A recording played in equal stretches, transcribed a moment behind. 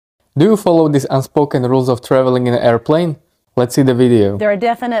Do you follow these unspoken rules of traveling in an airplane? Let's see the video. There are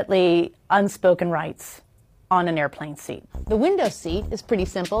definitely unspoken rights on an airplane seat. The window seat is pretty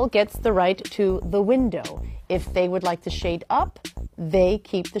simple, gets the right to the window. If they would like the shade up, they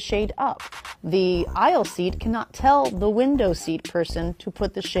keep the shade up. The aisle seat cannot tell the window seat person to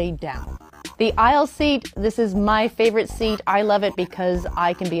put the shade down. The aisle seat, this is my favorite seat. I love it because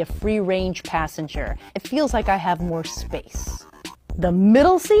I can be a free-range passenger. It feels like I have more space. The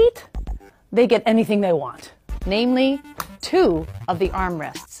middle seat, they get anything they want, namely 2 of the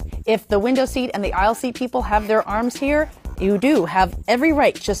armrests. If the window seat and the aisle seat people have their arms here, you do have every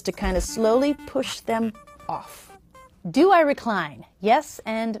right just to kind of slowly push them off. Do I recline? Yes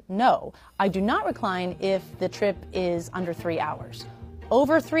and no. I do not recline if the trip is under 3 hours.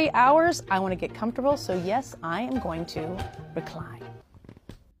 Over 3 hours, I want to get comfortable, so yes, I am going to recline.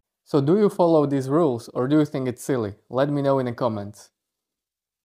 So do you follow these rules or do you think it's silly? Let me know in the comments.